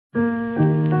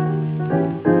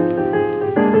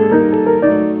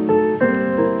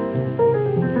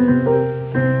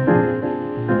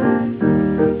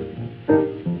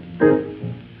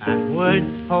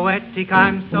pathetic,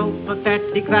 I'm so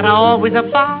pathetic that I always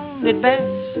have found it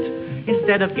best,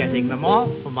 instead of getting them off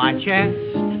my chest,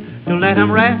 to let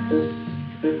them rest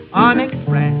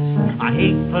unexpressed. I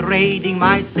hate parading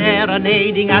my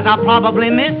serenading, as I probably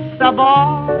miss a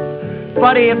ball.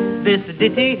 But if this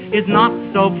ditty is not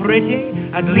so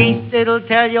pretty, at least it'll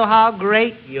tell you how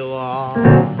great you are.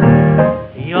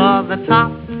 You're the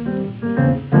top,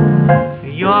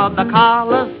 you're the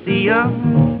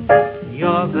Colosseum,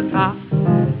 you're the top,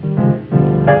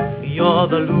 you're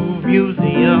the Louvre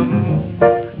Museum,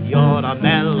 you're a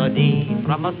melody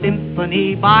from a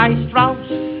symphony by Strauss,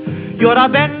 you're a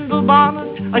Bendel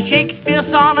bonnet, a Shakespeare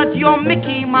sonnet, you're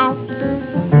Mickey Mouse.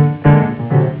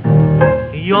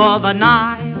 You're the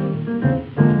Nile,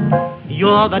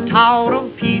 you're the Tower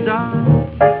of Pisa,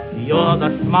 you're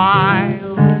the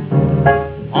smile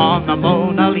on the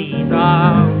Mona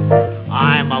Lisa.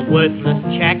 I'm a worthless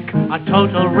check, a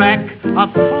total wreck, a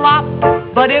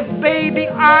flop. But if, baby,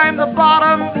 I'm the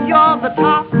bottom, you're the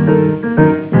top.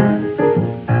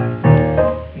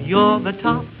 You're the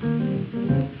top.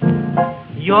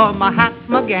 You're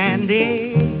Mahatma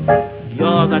Gandhi.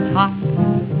 You're the top.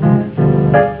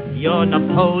 You're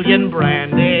Napoleon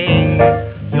Brandy.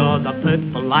 You're the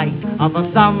purple light of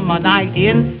a summer night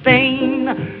in Spain.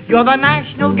 You're the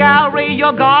National Gallery,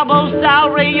 your garbled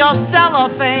salary, your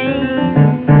cellophane.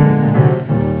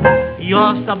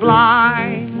 You're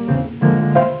sublime.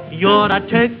 You're a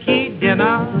turkey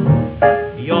dinner.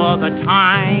 You're the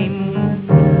time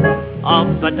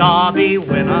of the Derby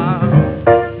winner.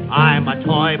 I'm a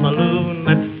toy balloon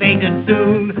that's fated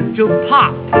soon to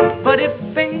pop. But if,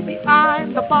 baby,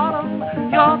 I'm the bottom,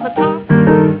 you're the top.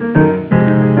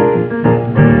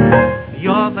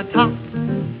 You're the top.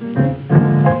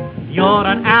 You're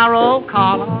an arrow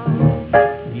collar.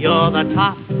 You're the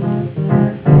top.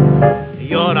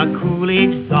 You're a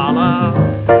Coolidge dollar.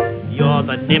 You're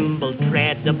the nimble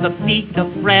tread of the feet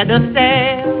of Fred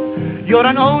Astaire. You're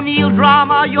an O'Neill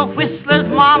drama. You're Whistler's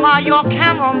mama. You're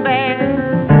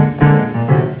Camembert.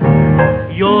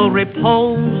 You're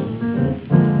repose.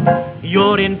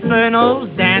 You're Inferno's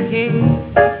Dante.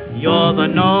 You're the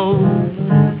nose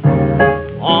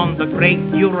on the great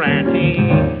Durante.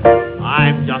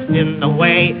 I'm just in the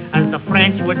way, as the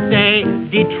French would say,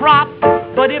 de trop.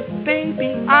 But if,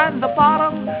 baby, I'm the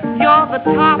bottom, you're the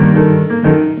top.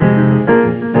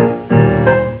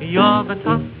 You're the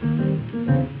top.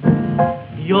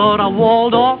 You're a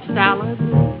Waldorf salad.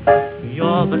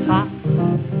 You're the top.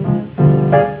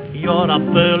 You're a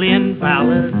Berlin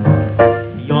ballad.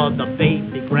 You're the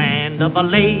baby grand of a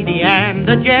lady and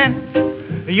a gent.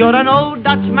 You're an old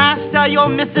Dutch master, you're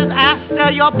Mrs.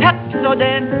 Astor, you're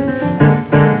Pepsodent.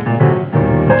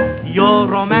 You're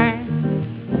romance,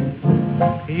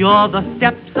 you're the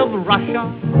steps of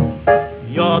Russia,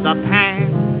 you're the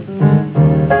pants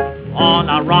on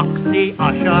a Roxy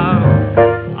usher.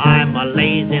 I'm a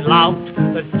lazy lout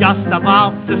that's just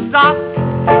about to stop.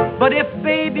 But if,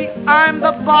 baby, I'm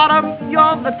the bottom,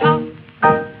 you're the top.